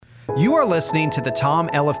You are listening to the Tom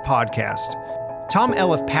Elliff Podcast. Tom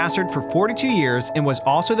Elliff pastored for 42 years and was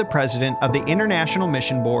also the president of the International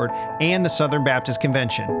Mission Board and the Southern Baptist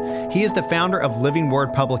Convention. He is the founder of Living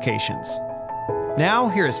Word Publications. Now,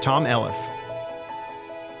 here is Tom Elliff.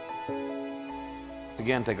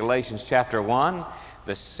 Again to Galatians chapter 1,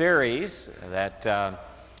 the series that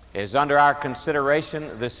is under our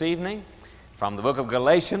consideration this evening. From the book of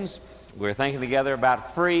Galatians, we're thinking together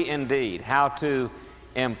about free indeed, how to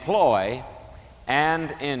employ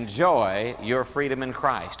and enjoy your freedom in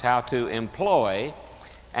Christ, how to employ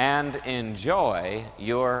and enjoy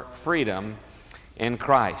your freedom in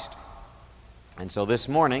Christ. And so this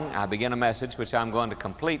morning, I begin a message which I'm going to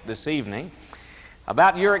complete this evening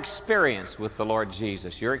about your experience with the Lord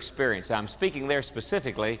Jesus, your experience. I'm speaking there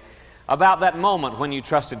specifically about that moment when you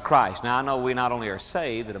trusted Christ. Now, I know we not only are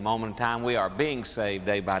saved at a moment in time, we are being saved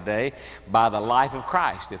day by day by the life of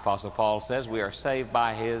Christ. The Apostle Paul says we are saved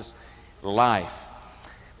by His life.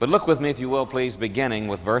 But look with me, if you will, please, beginning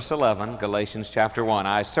with verse 11, Galatians chapter 1.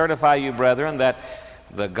 I certify you, brethren, that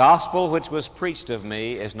the gospel which was preached of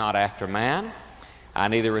me is not after man. I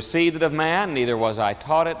neither received it of man, neither was I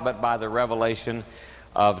taught it, but by the revelation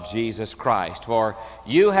of Jesus Christ. For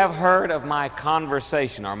you have heard of my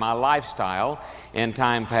conversation or my lifestyle in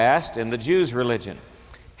time past in the Jews' religion,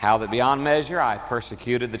 how that beyond measure I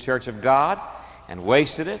persecuted the church of God and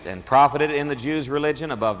wasted it and profited in the Jews'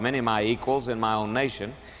 religion above many of my equals in my own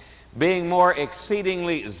nation, being more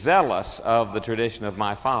exceedingly zealous of the tradition of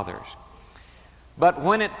my fathers. But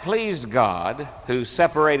when it pleased God, who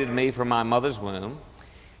separated me from my mother's womb,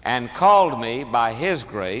 and called me by His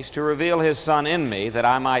grace to reveal His Son in me, that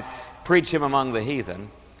I might preach Him among the heathen,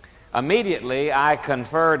 immediately I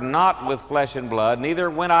conferred not with flesh and blood, neither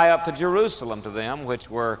went I up to Jerusalem to them which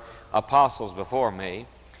were apostles before me,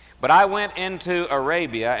 but I went into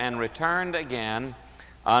Arabia and returned again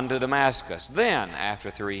unto Damascus. Then, after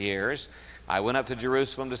 3 years, I went up to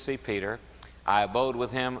Jerusalem to see Peter. I abode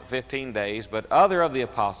with him 15 days, but other of the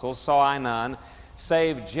apostles saw I none,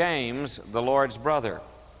 save James, the Lord's brother.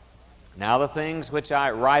 Now the things which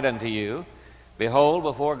I write unto you, behold,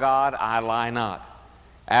 before God I lie not.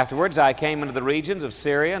 Afterwards I came into the regions of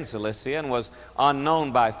Syria and Cilicia, and was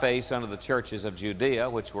unknown by face unto the churches of Judea,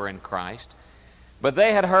 which were in Christ. But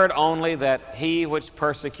they had heard only that he which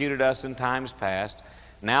persecuted us in times past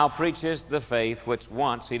now preaches the faith which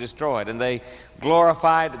once he destroyed, and they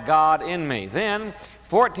glorified God in me. Then,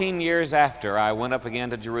 14 years after, I went up again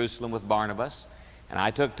to Jerusalem with Barnabas, and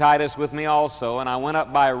I took Titus with me also, and I went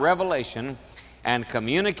up by revelation and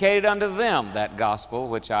communicated unto them that gospel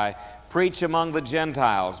which I preach among the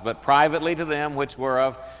Gentiles, but privately to them which were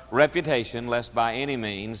of reputation, lest by any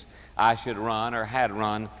means I should run or had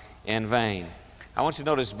run in vain. I want you to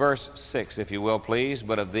notice verse 6, if you will, please.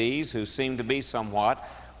 But of these who seem to be somewhat,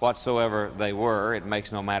 whatsoever they were, it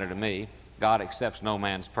makes no matter to me. God accepts no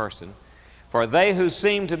man's person. For they who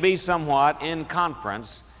seem to be somewhat in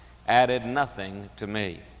conference added nothing to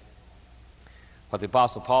me. What the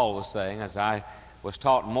Apostle Paul was saying, as I was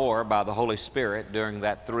taught more by the Holy Spirit during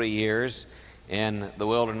that 3 years in the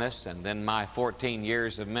wilderness, and then my 14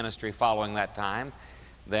 years of ministry following that time,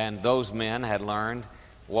 than those men had learned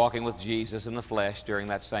walking with Jesus in the flesh during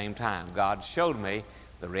that same time. God showed me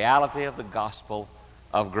the reality of the gospel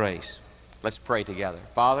of grace. Let's pray together.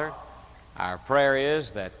 Father, our prayer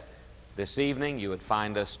is that this evening you would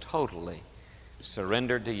find us totally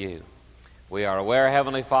surrendered to you. We are aware,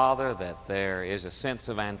 Heavenly Father, that there is a sense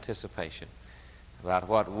of anticipation about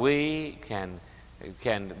what we can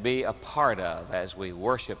be a part of as we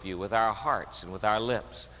worship you with our hearts and with our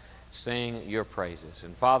lips, sing your praises.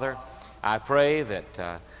 And Father, I pray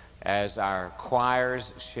that as our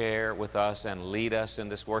choirs share with us and lead us in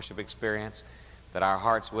this worship experience, that our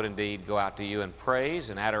hearts would indeed go out to you in praise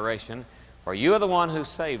and adoration, for you are the one who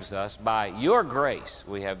saves us. By your grace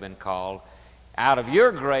we have been called. Out of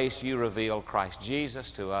your grace you revealed Christ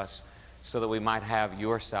Jesus to us so that we might have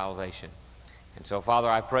your salvation. And so, Father,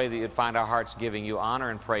 I pray that you'd find our hearts giving you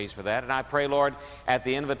honor and praise for that. And I pray, Lord, at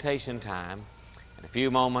the invitation time, in a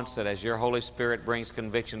few moments, that as your Holy Spirit brings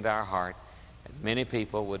conviction to our heart, that many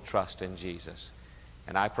people would trust in Jesus.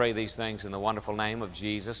 And I pray these things in the wonderful name of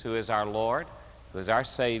Jesus, who is our Lord, who is our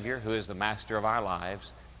Savior, who is the master of our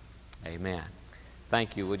lives. Amen.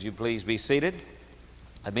 Thank you. Would you please be seated?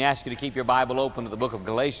 Let me ask you to keep your Bible open to the book of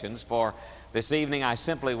Galatians, for this evening I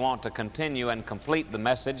simply want to continue and complete the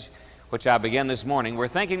message which I began this morning. We're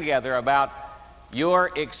thinking together about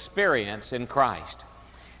your experience in Christ.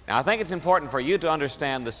 Now, I think it's important for you to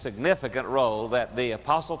understand the significant role that the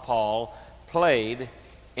Apostle Paul played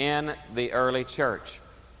in the early church.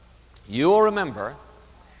 You will remember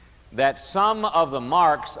that some of the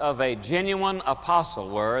marks of a genuine apostle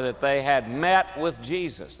were that they had met with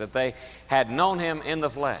Jesus, that they had known him in the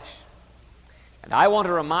flesh. And I want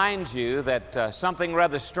to remind you that something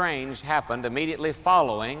rather strange happened immediately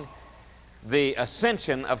following the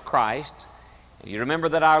ascension of Christ. You remember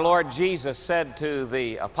that our Lord Jesus said to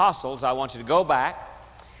the apostles, I want you to go back.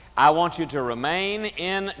 I want you to remain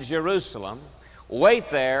in Jerusalem. Wait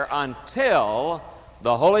there until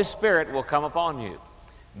the Holy Spirit will come upon you.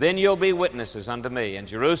 Then you'll be witnesses unto me in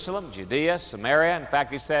Jerusalem, Judea, Samaria. In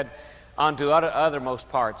fact, he said, unto uttermost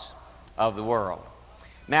parts of the world.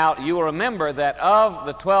 Now, you will remember that of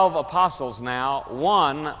the 12 apostles now,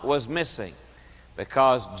 one was missing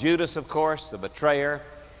because Judas, of course, the betrayer,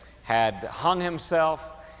 had hung himself.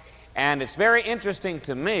 And it's very interesting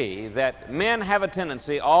to me that men have a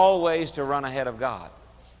tendency always to run ahead of God.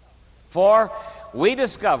 For we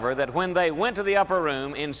discover that when they went to the upper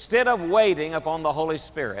room, instead of waiting upon the Holy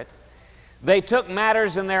Spirit, they took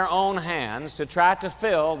matters in their own hands to try to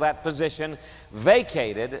fill that position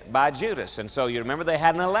vacated by Judas. And so you remember they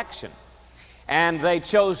had an election. And they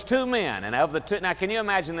chose 2 men. And of the 2, now can you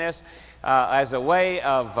imagine this as a way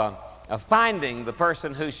of finding the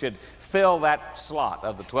person who should fill that slot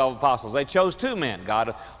of the 12 apostles? They chose 2 men.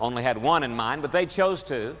 God only had 1 in mind, but they chose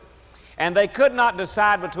 2. And they could not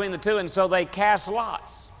decide between the 2, and so they cast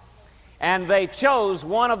lots. And they chose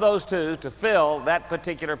one of those 2 to fill that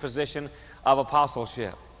particular position of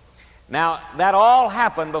apostleship. Now, that all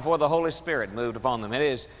happened before the Holy Spirit moved upon them. It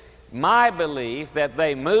is my belief that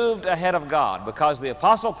they moved ahead of God because the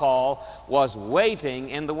Apostle Paul was waiting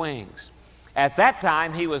in the wings. At that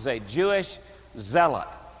time, he was a Jewish zealot.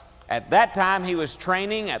 At that time, he was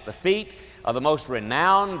training at the feet of the most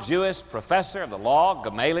renowned Jewish professor of the law,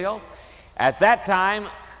 Gamaliel. At that time,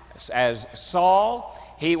 as Saul,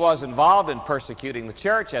 he was involved in persecuting the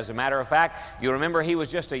church. As a matter of fact, you remember he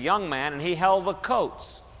was just a young man, and he held the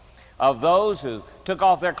coats of those who took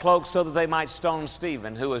off their cloaks so that they might stone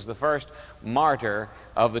Stephen, who was the first martyr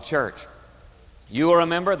of the church. You will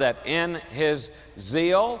remember that in his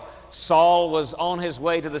zeal, Saul was on his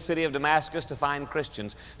way to the city of Damascus to find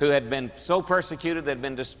Christians who had been so persecuted they had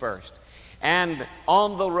been dispersed. And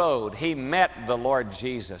on the road, he met the Lord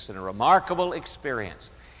Jesus in a remarkable experience.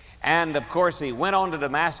 And of course, he went on to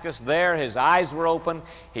Damascus. There, his eyes were open.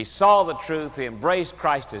 He saw the truth. He embraced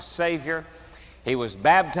Christ as Savior. He was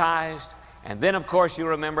baptized. And then, of course, you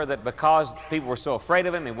remember that because people were so afraid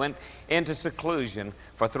of him, he went into seclusion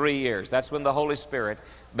for 3 years. That's when the Holy Spirit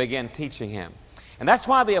began teaching him. And that's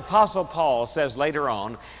why the Apostle Paul says later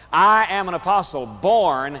on, I am an apostle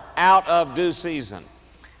born out of due season.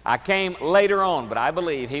 I came later on, but I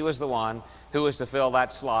believe he was the one who was to fill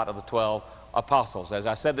that slot of the 12 apostles. As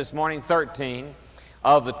I said this morning, 13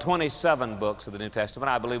 of the 27 books of the New Testament,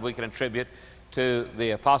 I believe we can attribute to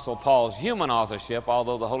the Apostle Paul's human authorship,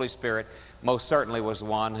 although the Holy Spirit most certainly was the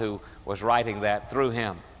one who was writing that through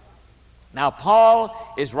him. Now,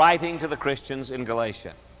 Paul is writing to the Christians in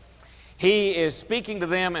Galatia. He is speaking to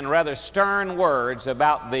them in rather stern words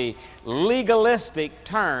about the legalistic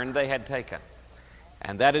turn they had taken.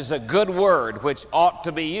 And that is a good word which ought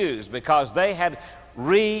to be used because they had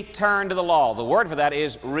returned to the law. The word for that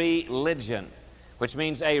is religion, which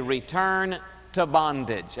means a return to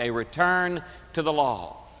bondage, a return to the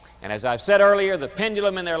law. And as I've said earlier, the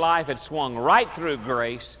pendulum in their life had swung right through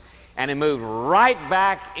grace and it moved right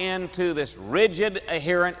back into this rigid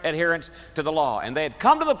adherence to the law. And they had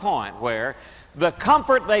come to the point where the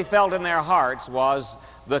comfort they felt in their hearts was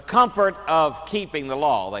the comfort of keeping the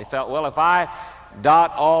law. They felt, well, if I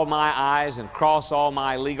dot all my I's and cross all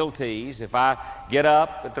my legal T's, if I get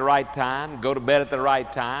up at the right time, go to bed at the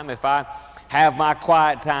right time, if I have my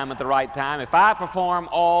quiet time at the right time, if I perform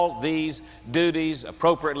all these duties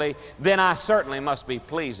appropriately, then I certainly must be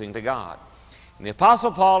pleasing to God. And the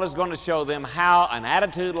Apostle Paul is going to show them how an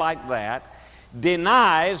attitude like that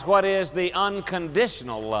denies what is the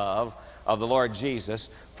unconditional love of the Lord Jesus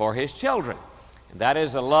for his children. And that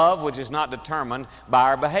is a love which is not determined by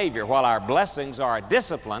our behavior. While our blessings are a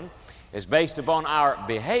discipline, is based upon our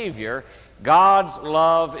behavior, God's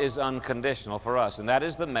love is unconditional for us. And that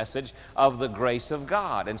is the message of the grace of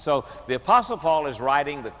God. And so the Apostle Paul is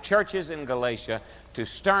writing the churches in Galatia to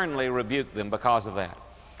sternly rebuke them because of that.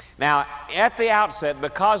 Now, at the outset,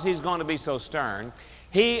 because he's going to be so stern,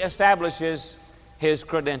 he establishes his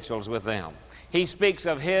credentials with them. He speaks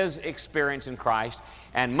of his experience in Christ,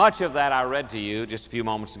 and much of that I read to you just a few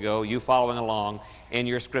moments ago, you following along in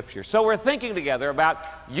your scripture. So we're thinking together about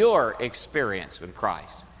your experience in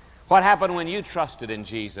Christ. What happened when you trusted in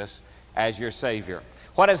Jesus as your Savior?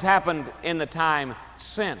 What has happened in the time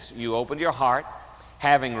since you opened your heart,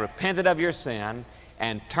 having repented of your sin,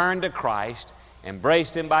 and turned to Christ,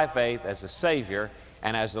 embraced Him by faith as the Savior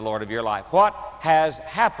and as the Lord of your life. What has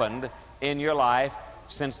happened in your life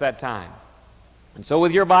since that time? And so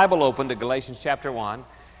with your Bible open to Galatians chapter 1,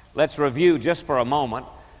 let's review just for a moment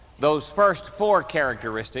those first 4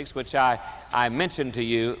 characteristics which I mentioned to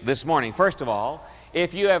you this morning. First of all,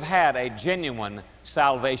 if you have had a genuine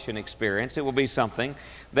salvation experience, it will be something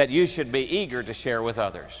that you should be eager to share with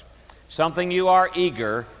others. Something you are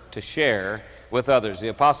eager to share with others. The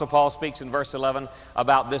Apostle Paul speaks in verse 11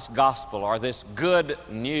 about this gospel, or this good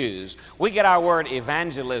news. We get our word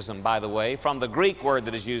evangelism, by the way, from the Greek word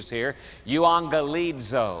that is used here,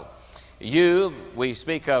 euangelizo. We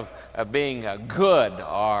speak of being good,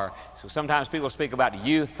 or sometimes people speak about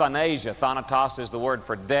euthanasia. Thanatos is the word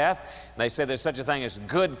for death. They say there's such a thing as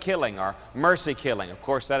good killing or mercy killing. Of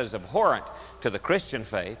course, that is abhorrent to the Christian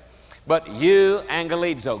faith. But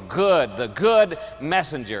euangelizo, good, the good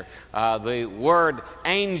messenger. The word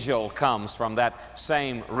angel comes from that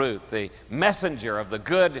same root. The messenger of the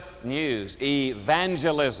good news,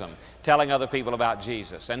 evangelism, telling other people about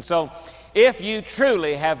Jesus. And so, if you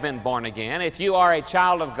truly have been born again, if you are a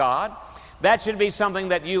child of God, that should be something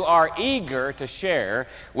that you are eager to share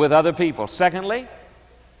with other people. Secondly,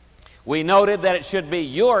 we noted that it should be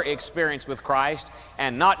your experience with Christ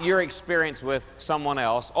and not your experience with someone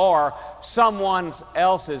else, or someone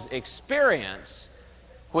else's experience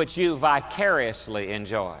which you vicariously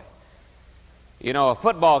enjoy. You know, a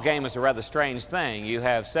football game is a rather strange thing. You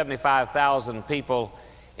have 75,000 people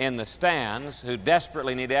in the stands who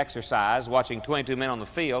desperately need exercise, watching 22 men on the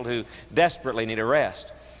field who desperately need a rest.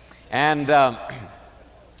 And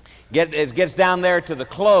it gets down there to the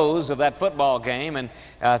close of that football game, and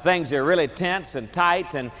things are really tense and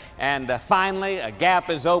tight, and finally a gap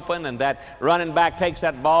is open, and that running back takes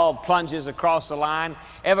that ball, plunges across the line.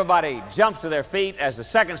 Everybody jumps to their feet as the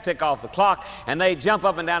seconds tick off the clock, and they jump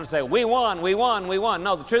up and down and say, "We won, we won, we won."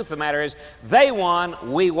 No, the truth of the matter is, they won,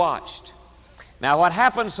 we watched. Now, what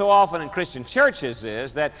happens so often in Christian churches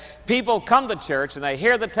is that people come to church and they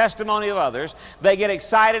hear the testimony of others. They get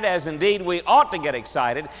excited, as indeed we ought to get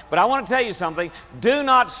excited. But I want to tell you something. Do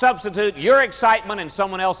not substitute your excitement in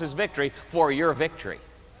someone else's victory for your victory.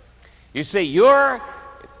 You see, your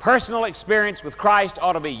personal experience with Christ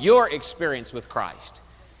ought to be your experience with Christ.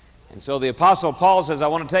 And so the Apostle Paul says, I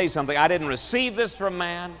want to tell you something. I didn't receive this from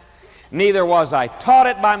man. Neither was I taught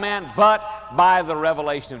it by man, but by the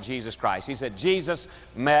revelation of Jesus Christ. He said, Jesus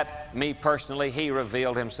met me personally. He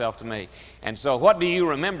revealed Himself to me. And so what do you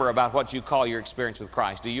remember about what you call your experience with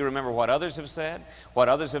Christ? Do you remember what others have said, what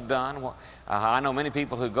others have done? I know many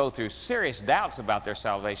people who go through serious doubts about their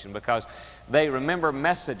salvation because they remember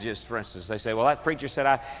messages, for instance. They say, well, that preacher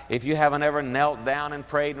said, if you haven't ever knelt down and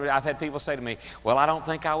prayed. I've had people say to me, well, I don't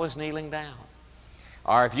think I was kneeling down.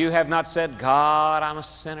 Or if you have not said, God, I'm a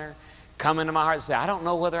sinner, come into my heart and say, I don't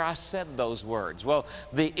know whether I said those words. Well,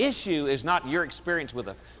 the issue is not your experience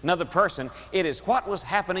with another person. It is what was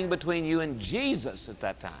happening between you and Jesus at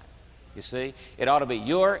that time. You see, it ought to be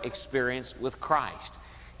your experience with Christ.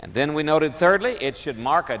 And then we noted, thirdly, it should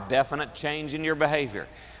mark a definite change in your behavior.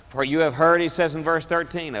 For you have heard, he says in verse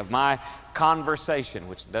 13, of my conversation,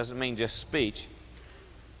 which doesn't mean just speech.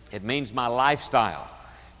 It means my lifestyle.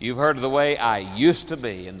 You've heard of the way I used to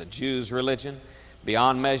be in the Jews' religion.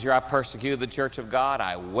 Beyond measure, I persecuted the church of God.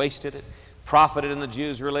 I wasted it, profited in the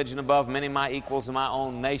Jews' religion above many of my equals in my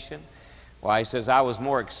own nation. Why, he says, I was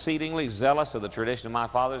more exceedingly zealous of the tradition of my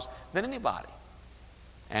fathers than anybody.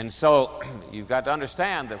 And so you've got to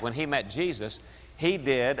understand that when he met Jesus, he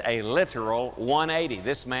did a literal 180.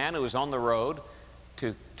 This man who was on the road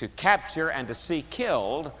to capture and to see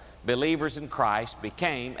killed believers in Christ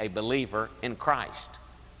became a believer in Christ.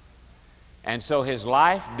 And so his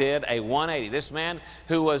life did a 180. This man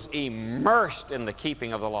who was immersed in the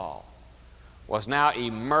keeping of the law was now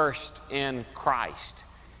immersed in Christ.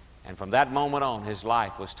 And from that moment on, his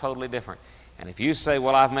life was totally different. And if you say,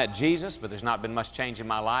 well, I've met Jesus, but there's not been much change in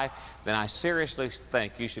my life, then I seriously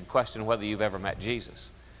think you should question whether you've ever met Jesus.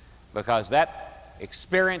 Because that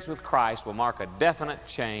experience with Christ will mark a definite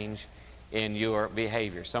change in your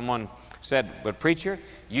behavior. Someone said, but preacher,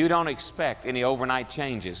 you don't expect any overnight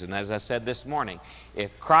changes. And as I said this morning,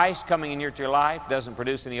 if Christ coming into your life doesn't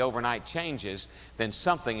produce any overnight changes, then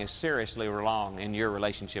something is seriously wrong in your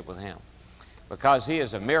relationship with Him. Because He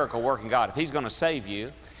is a miracle working God. If He's going to save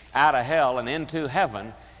you out of hell and into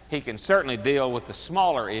heaven, He can certainly deal with the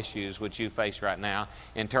smaller issues which you face right now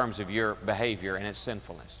in terms of your behavior and its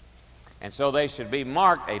sinfulness. And so they should be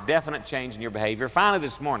marked a definite change in your behavior. Finally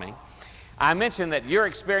this morning, I mentioned that your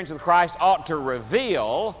experience with Christ ought to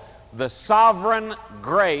reveal the sovereign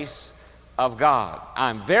grace of God.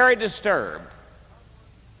 I'm very disturbed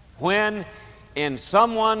when in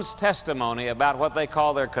someone's testimony about what they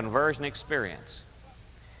call their conversion experience,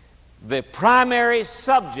 the primary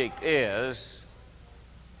subject is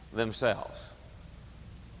themselves.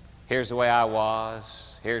 Here's the way I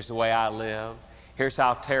was. Here's the way I lived. Here's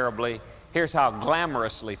how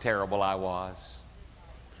glamorously terrible I was.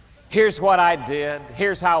 Here's what I did.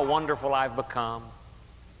 Here's how wonderful I've become.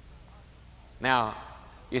 Now,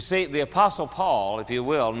 you see, the Apostle Paul, if you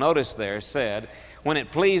will, notice there, said, when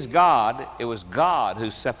it pleased God, it was God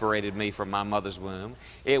who separated me from my mother's womb.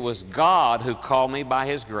 It was God who called me by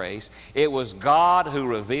His grace. It was God who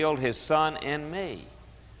revealed His Son in me.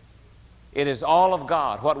 It is all of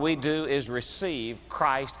God. What we do is receive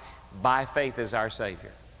Christ by faith as our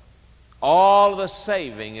Savior. All the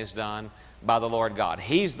saving is done by the Lord God.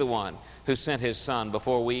 He's the one who sent His Son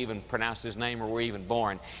before we even pronounced His name or were even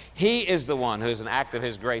born. He is the one who, as an act of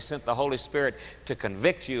His grace, sent the Holy Spirit to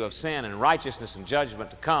convict you of sin and righteousness and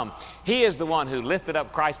judgment to come. He is the one who lifted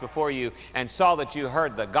up Christ before you and saw that you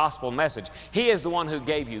heard the gospel message. He is the one who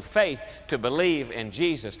gave you faith to believe in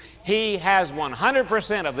Jesus. He has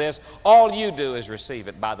 100% of this. All you do is receive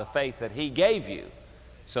it by the faith that He gave you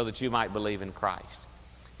so that you might believe in Christ.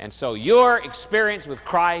 And so your experience with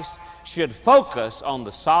Christ should focus on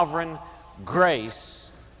the sovereign grace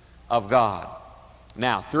of God.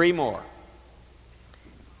 Now, three more.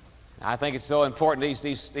 I think it's so important.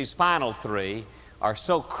 These final three are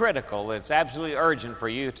so critical that it's absolutely urgent for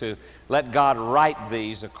you to let God write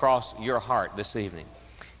these across your heart this evening.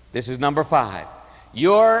 This is number 5.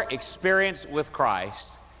 Your experience with Christ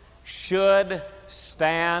should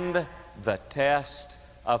stand the test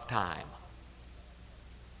of time.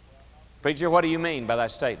 Preacher, what do you mean by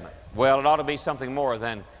that statement? Well, it ought to be something more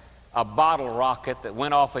than a bottle rocket that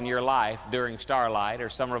went off in your life during Starlight or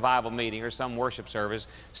some revival meeting or some worship service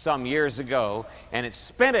some years ago, and it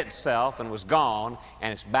spent itself and was gone,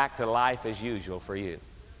 and it's back to life as usual for you.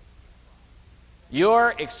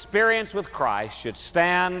 Your experience with Christ should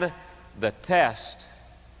stand the test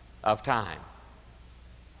of time.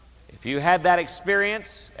 If you had that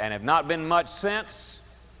experience and have not been much since,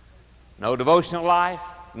 no devotional life,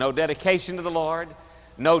 no dedication to the Lord,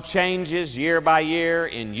 no changes year by year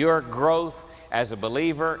in your growth as a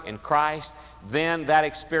believer in Christ, then that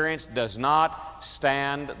experience does not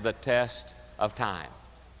stand the test of time.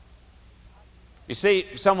 You see,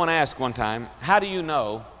 someone asked one time, how do you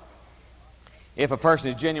know if a person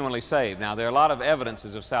is genuinely saved? Now, there are a lot of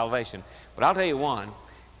evidences of salvation, but I'll tell you one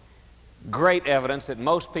great evidence that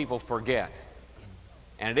most people forget,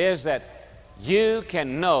 and it is that you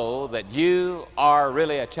can know that you are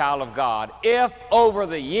really a child of God if over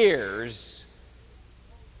the years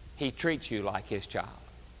He treats you like His child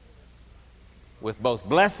with both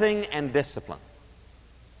blessing and discipline.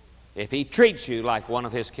 If He treats you like one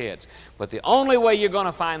of His kids. But the only way you're going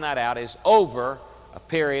to find that out is over a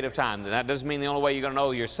period of time. That doesn't mean the only way you're going to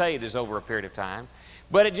know you're saved is over a period of time,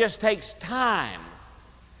 but it just takes time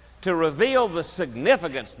to reveal the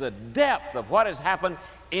significance, the depth of what has happened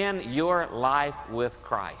in your life with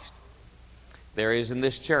Christ. There is in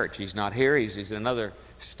this church, he's not here, he's in another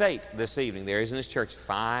state this evening. There is in this church a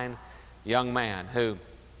fine young man who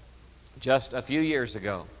just a few years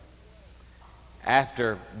ago,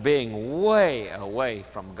 after being way away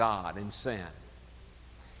from God in sin,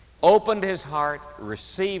 opened his heart,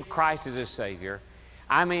 received Christ as his Savior.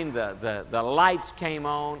 I mean, the lights came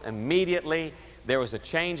on immediately. There was a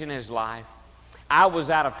change in his life. I was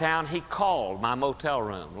out of town. He called my motel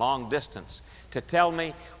room, long distance, to tell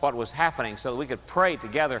me what was happening so that we could pray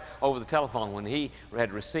together over the telephone when he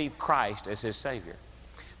had received Christ as his Savior.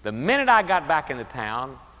 The minute I got back into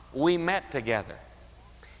town, we met together.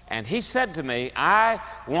 And he said to me, I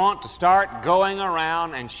want to start going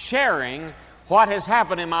around and sharing what has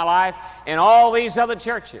happened in my life in all these other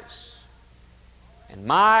churches. And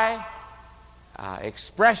my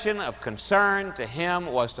expression of concern to him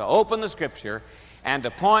was to open the Scripture and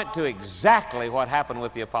to point to exactly what happened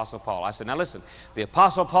with the Apostle Paul. I said, now listen, the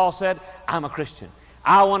Apostle Paul said, I'm a Christian.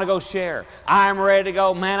 I want to go share. I'm ready to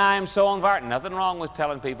go. Man, I am so on fire. Nothing wrong with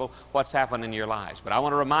telling people what's happened in your lives. But I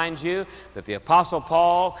want to remind you that the Apostle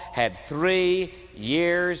Paul had 3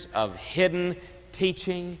 years of hidden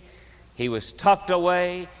teaching. He was tucked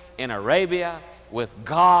away in Arabia with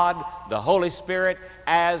God, the Holy Spirit,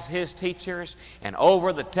 as his teachers, and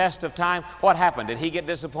over the test of time, what happened? Did he get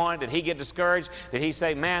disappointed? Did he get discouraged? Did he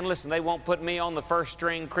say, man, listen, they won't put me on the first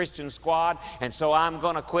string Christian squad, and so I'm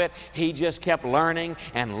going to quit? He just kept learning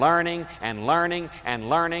and learning and learning and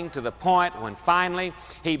learning to the point when finally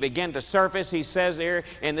he began to surface. He says here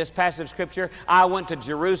in this passage of Scripture, I went to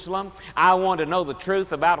Jerusalem. I wanted to know the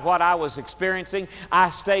truth about what I was experiencing. I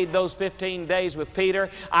stayed those 15 days with Peter.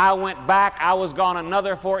 I went back. I was gone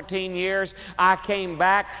another 14 years. I came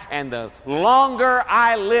back, and the longer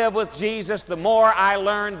I live with Jesus, the more I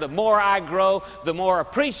learn, the more I grow, the more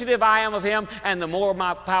appreciative I am of him, and the more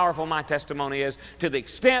powerful my testimony is, to the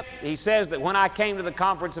extent, he says, that when I came to the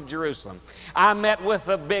conference of Jerusalem, I met with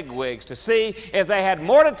the bigwigs to see if they had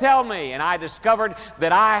more to tell me, and I discovered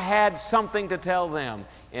that I had something to tell them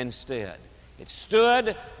instead. It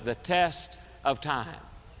stood the test of time.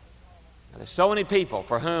 Now, there's so many people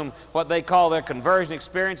for whom what they call their conversion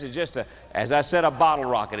experience is just, as I said, a bottle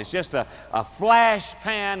rocket. It's just a flash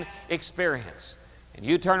pan experience. And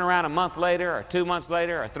you turn around a month later, or 2 months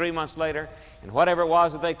later, or 3 months later, and whatever it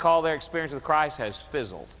was that they call their experience with Christ has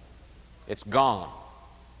fizzled. It's gone.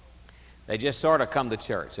 They just sort of come to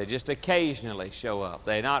church. They just occasionally show up.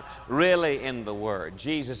 They're not really in the Word.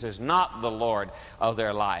 Jesus is not the Lord of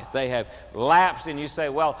their life. They have lapsed, and you say,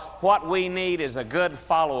 well, what we need is a good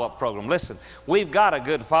follow-up program. Listen, we've got a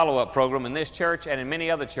good follow-up program in this church and in many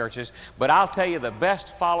other churches, but I'll tell you the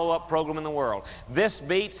best follow-up program in the world. This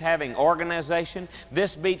beats having organization.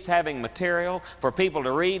 This beats having material for people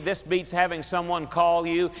to read. This beats having someone call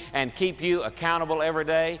you and keep you accountable every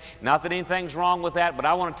day. Not that anything's wrong with that, but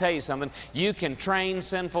I want to tell you something. You can train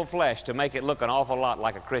sinful flesh to make it look an awful lot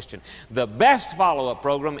like a Christian. The best follow-up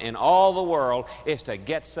program in all the world is to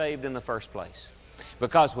get saved in the first place.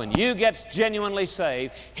 Because when you get genuinely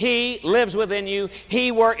saved, He lives within you.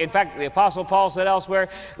 In fact, the Apostle Paul said elsewhere,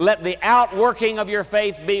 let the outworking of your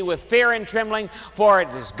faith be with fear and trembling, for it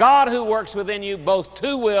is God who works within you both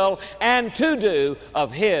to will and to do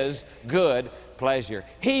of His good pleasure.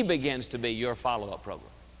 He begins to be your follow-up program.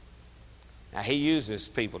 Now, He uses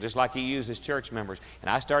people just like He uses church members. And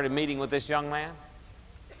I started meeting with this young man,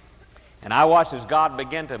 and I watched as God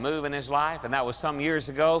began to move in his life, and that was some years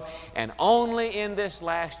ago. And only in this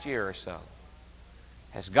last year or so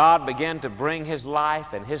has God begun to bring his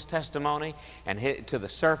life and his testimony to the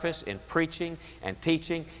surface in preaching and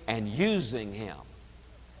teaching and using him.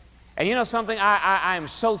 And you know something? I am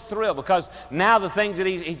so thrilled, because now the things that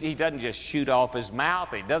he doesn't just shoot off his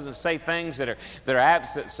mouth. He doesn't say things that are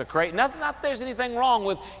absolute. Not that there's anything wrong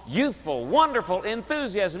with youthful, wonderful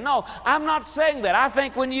enthusiasm. No, I'm not saying that. I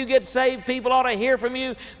think when you get saved, people ought to hear from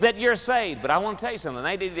you that you're saved. But I want to tell you something.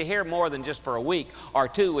 They need to hear more than just for a week or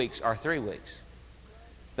 2 weeks or 3 weeks.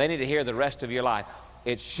 They need to hear the rest of your life.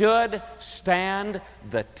 It should stand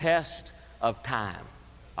the test of time.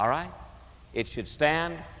 All right? It should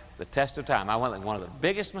stand the test of time. One of the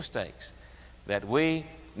biggest mistakes that we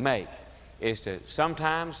make is to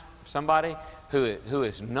sometimes somebody who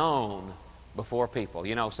is known before people,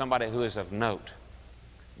 somebody who is of note,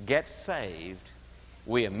 gets saved.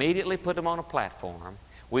 We immediately put them on a platform.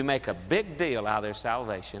 We make a big deal out of their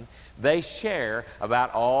salvation. They share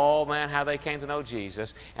about, how they came to know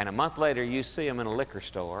Jesus. And a month later, you see them in a liquor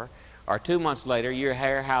store. Or 2 months later, you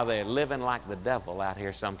hear how they're living like the devil out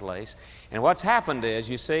here someplace. And what's happened is,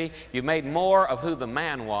 you see, you made more of who the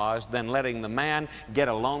man was than letting the man get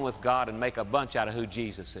alone with God and make a bunch out of who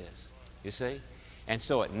Jesus is. You see? And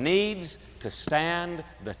so it needs to stand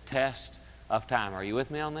the test of time. Are you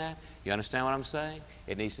with me on that? You understand what I'm saying?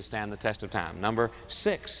 It needs to stand the test of time. Number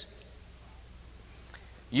 6.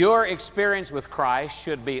 Your experience with Christ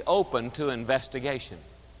should be open to investigation.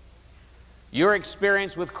 Your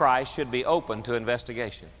experience with Christ should be open to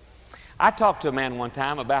investigation. I talked to a man one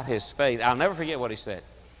time about his faith. I'll never forget what he said.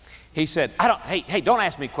 He said, don't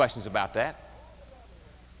ask me questions about that.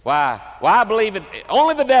 Why, I believe it.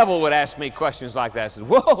 Only the devil would ask me questions like that. I said,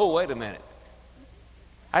 whoa, wait a minute.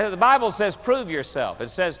 The Bible says prove yourself. It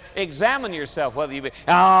says examine yourself whether you be.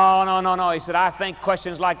 Oh, no. He said, I think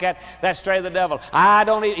questions like that, that's straight of the devil.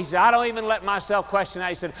 He said, I don't even let myself question that.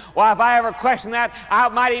 He said, well, if I ever question that, I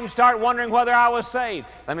might even start wondering whether I was saved.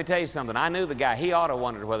 Let me tell you something. I knew the guy. He ought to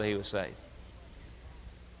wondered whether he was saved.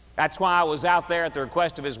 That's why I was out there at the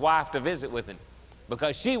request of his wife to visit with him,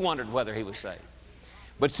 because she wondered whether he was saved.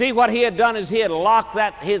 But see, what he had done is he had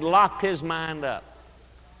locked his mind up.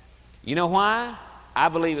 You know why? I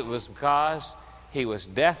believe it was because he was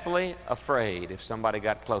deathly afraid if somebody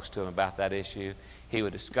got close to him about that issue, he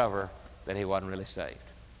would discover that he wasn't really saved.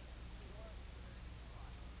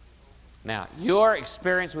 Now, your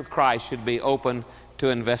experience with Christ should be open to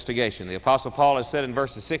investigation. The Apostle Paul has said in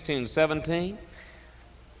verses 16 and 17,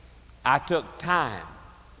 I took time.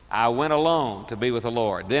 I went alone to be with the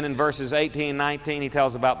Lord. Then in verses 18 and 19, he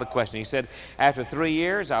tells about the question. He said, after 3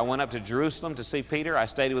 years, I went up to Jerusalem to see Peter. I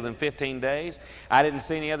stayed with him 15 days. I didn't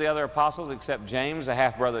see any of the other apostles except James, the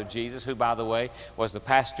half-brother of Jesus, who, by the way, was the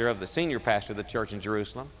senior pastor of the church in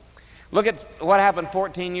Jerusalem. Look at what happened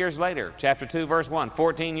 14 years later. Chapter 2, verse 1.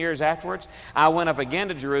 14 years afterwards, I went up again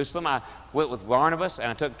to Jerusalem. I went with Barnabas,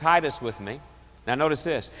 and I took Titus with me. Now notice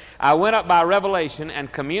this. I went up by revelation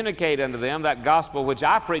and communicated unto them that gospel which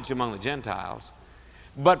I preach among the Gentiles.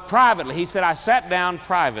 But privately, he said, I sat down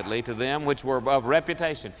privately to them which were of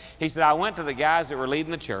reputation. He said, I went to the guys that were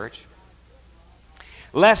leading the church,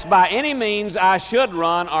 lest by any means I should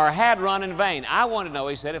run or had run in vain. I wanted to know,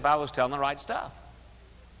 he said, if I was telling the right stuff.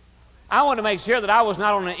 I wanted to make sure that I was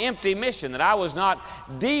not on an empty mission, that I was not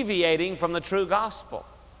deviating from the true gospel.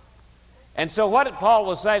 And so what Paul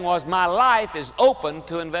was saying was, my life is open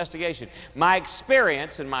to investigation. My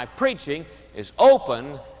experience and my preaching is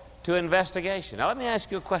open to investigation. Now let me ask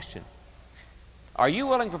you a question. Are you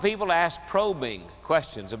willing for people to ask probing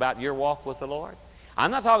questions about your walk with the Lord?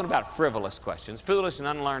 I'm not talking about frivolous questions. Foolish and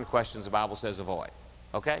unlearned questions the Bible says avoid.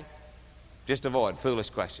 Okay? Just avoid foolish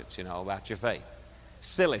questions, about your faith.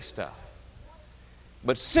 Silly stuff.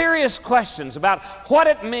 But serious questions about what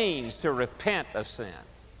it means to repent of sin.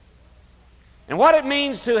 And what it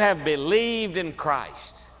means to have believed in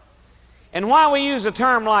Christ. And why we use a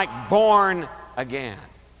term like born again.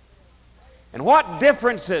 And what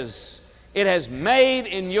differences it has made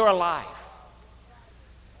in your life.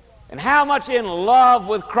 And how much in love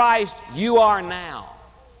with Christ you are now.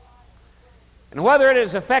 And whether it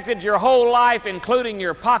has affected your whole life, including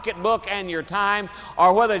your pocketbook and your time,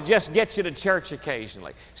 or whether it just gets you to church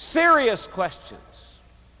occasionally. Serious questions.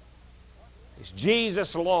 Is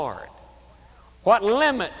Jesus Lord? What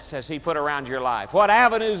limits has he put around your life? What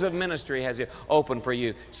avenues of ministry has he opened for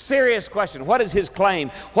you? Serious question. What is his claim?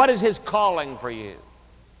 What is his calling for you?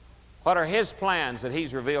 What are his plans that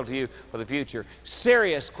he's revealed to you for the future?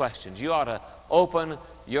 Serious questions. You ought to open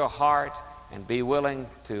your heart and be willing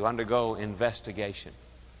to undergo investigation.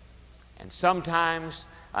 And sometimes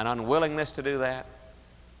an unwillingness to do that,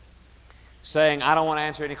 saying, I don't want to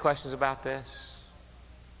answer any questions about this.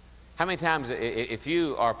 How many times, if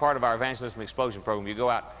you are part of our Evangelism Explosion program, you go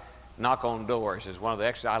out, knock on doors is one of the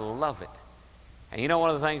extras. I love it. And one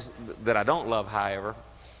of the things that I don't love, however,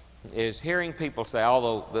 is hearing people say,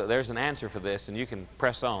 although there's an answer for this and you can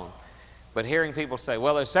press on, but hearing people say,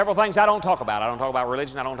 well, there's several things I don't talk about. I don't talk about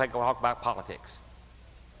religion. I don't talk about politics.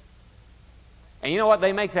 And you know what?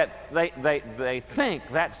 They make that, they think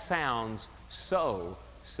that sounds so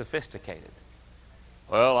sophisticated.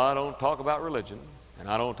 Well, I don't talk about religion. And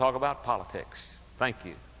I don't talk about politics. Thank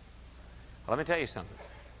you. Well, let me tell you something.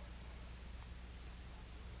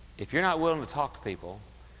 If you're not willing to talk to people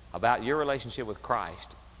about your relationship with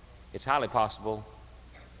Christ, it's highly possible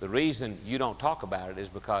the reason you don't talk about it is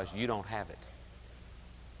because you don't have it.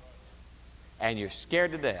 And you're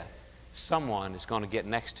scared to death someone is going to get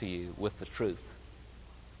next to you with the truth.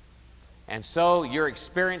 And so your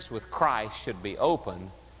experience with Christ should be open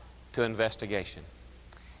to investigation.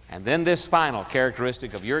 And then this final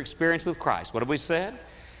characteristic of your experience with Christ. What have we said?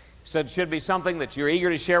 Said it should be something that you're eager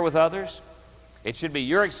to share with others. It should be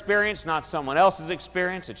your experience, not someone else's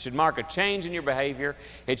experience. It should mark a change in your behavior.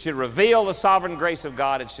 It should reveal the sovereign grace of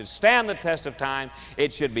God. It should stand the test of time.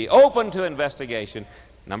 It should be open to investigation.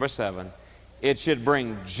 Number 7, it should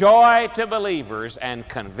bring joy to believers and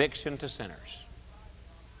conviction to sinners.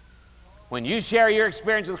 When you share your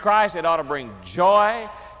experience with Christ, it ought to bring joy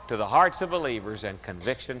to the hearts of believers and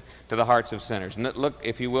conviction to the hearts of sinners. And look,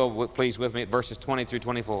 if you will, please with me at verses 20 through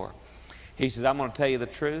 24. He says, I'm going to tell you the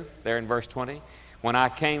truth, there in verse 20. When I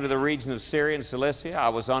came to the region of Syria and Cilicia, I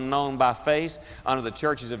was unknown by face unto the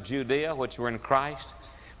churches of Judea, which were in Christ.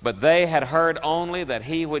 But they had heard only that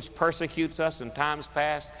he which persecutes us in times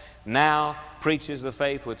past now preaches the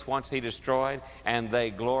faith which once he destroyed, and they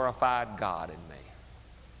glorified God in me.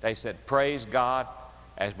 They said, praise God.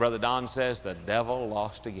 As Brother Don says, the devil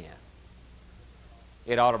lost again.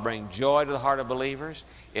 It ought to bring joy to the heart of believers.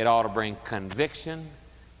 It ought to bring conviction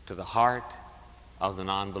to the heart of the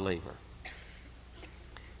non-believer.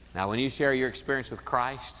 Now, when you share your experience with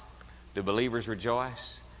Christ, do believers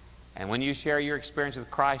rejoice? And when you share your experience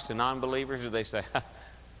with Christ to non-believers, do they say,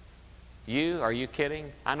 are you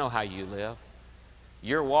kidding? I know how you live.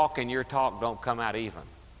 Your walk and your talk don't come out even.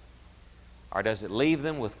 Or does it leave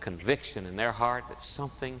them with conviction in their heart that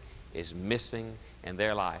something is missing in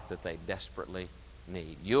their life that they desperately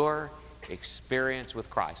need? Your experience with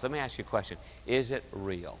Christ. Let me ask you a question. Is it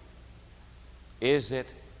real? Is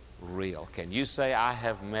it real? Can you say, I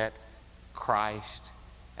have met Christ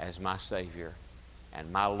as my Savior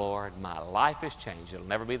and my Lord. My life has changed. It'll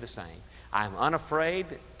never be the same. I'm unafraid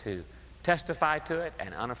to testify to it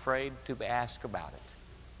and unafraid to be asked about it.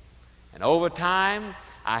 And over time,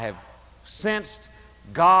 I have sensed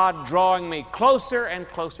God drawing me closer and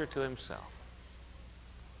closer to Himself.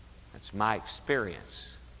 That's my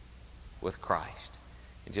experience with Christ.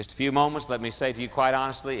 In just a few moments, let me say to you quite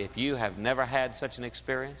honestly, if you have never had such an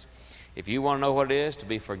experience, if you want to know what it is to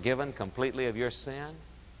be forgiven completely of your sin,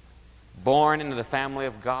 born into the family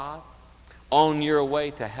of God, on your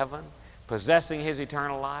way to heaven, possessing His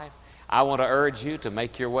eternal life, I want to urge you to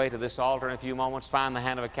make your way to this altar in a few moments, find the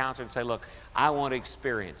hand of a counselor and say, look, I want to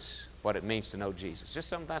experience what it means to know Jesus. Just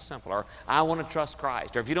something that simple. Or I want to trust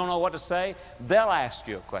Christ. Or if you don't know what to say, they'll ask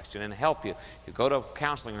you a question and help you. You go to a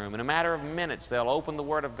counseling room. In a matter of minutes, they'll open the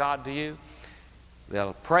Word of God to you.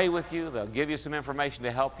 They'll pray with you. They'll give you some information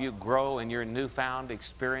to help you grow in your newfound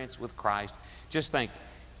experience with Christ. Just think,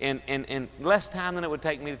 in less time than it would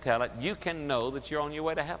take me to tell it, you can know that you're on your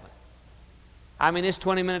way to heaven. I mean, it's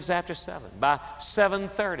 20 minutes after 7. By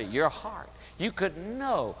 7:30, your heart, you could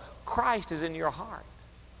know Christ is in your heart.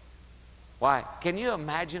 Why, can you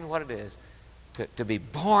imagine what it is to be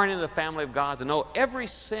born into the family of God, to know every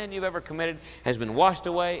sin you've ever committed has been washed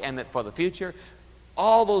away, and that for the future,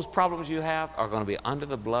 all those problems you have are going to be under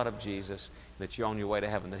the blood of Jesus, that you're on your way to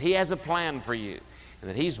heaven, that He has a plan for you, and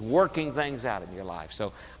that He's working things out in your life.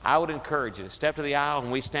 So I would encourage you to step to the aisle when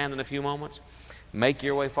we stand in a few moments. Make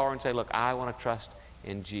your way forward and say, look, I want to trust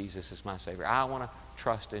in Jesus as my Savior. I want to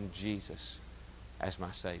trust in Jesus as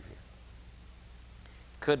my Savior.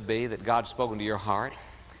 Could be that God's spoken to your heart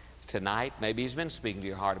tonight. Maybe He's been speaking to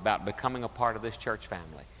your heart about becoming a part of this church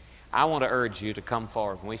family. I want to urge you to come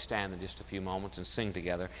forward when we stand in just a few moments and sing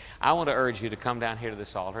together. I want to urge you to come down here to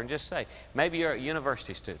this altar and just say, maybe you're a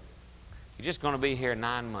university student. You're just going to be here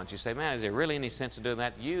 9 months. You say, man, is there really any sense in doing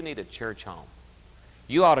that? You need a church home.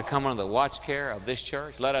 You ought to come under the watch care of this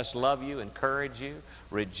church. Let us love you, encourage you,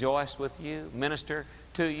 rejoice with you, minister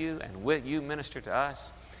to you, and with you minister to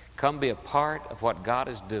us. Come be a part of what God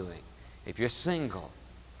is doing. If you're single,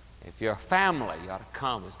 if you're a family, you ought to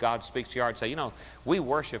come as God speaks to your heart and say, you know, we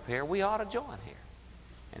worship here. We ought to join here.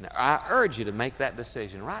 And I urge you to make that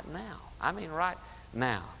decision right now. I mean right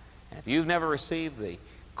now. And if you've never received the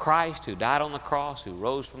Christ who died on the cross, who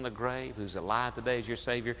rose from the grave, who's alive today as your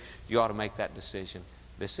Savior, you ought to make that decision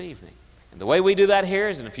this evening. And the way we do that here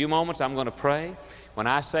is in a few moments I'm going to pray. When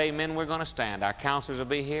I say amen, we're going to stand. Our counselors will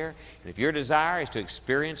be here. And if your desire is to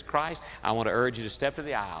experience Christ, I want to urge you to step to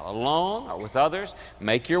the aisle alone or with others.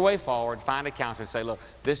 Make your way forward. Find a counselor and say, look,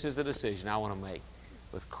 this is the decision I want to make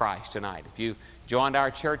with Christ tonight. If you joined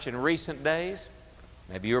our church in recent days,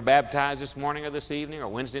 maybe you were baptized this morning or this evening or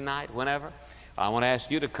Wednesday night, whenever, I want to ask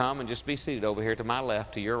you to come and just be seated over here to my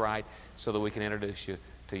left, to your right, so that we can introduce you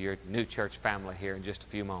to your new church family here in just a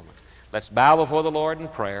few moments. Let's bow before the Lord in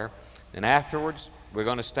prayer, and afterwards we're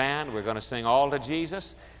going to stand. We're going to sing all to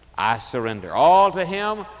Jesus, I surrender. All to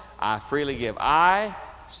Him, I freely give. I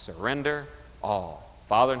surrender all.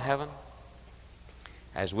 Father in heaven,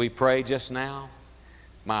 as we pray just now,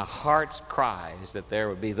 my heart's cry is that there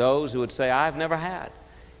would be those who would say, I've never had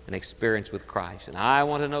an experience with Christ, and I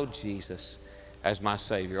want to know Jesus as my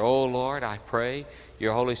Savior. Oh Lord, I pray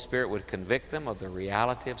your Holy Spirit would convict them of the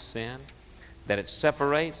reality of sin, that it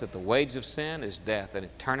separates, that the wage of sin is death and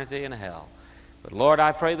eternity in hell. But Lord,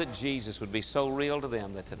 I pray that Jesus would be so real to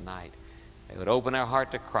them that tonight they would open their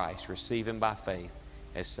heart to Christ, receive Him by faith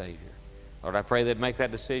as Savior. Lord, I pray they'd make that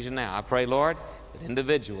decision now. I pray, Lord, that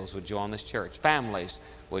individuals would join this church, families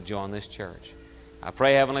would join this church. I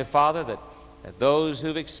pray, Heavenly Father, that those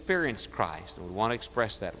who've experienced Christ and would want to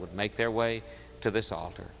express that would make their way to this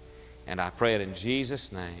altar. And I pray it in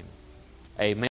Jesus' name. Amen.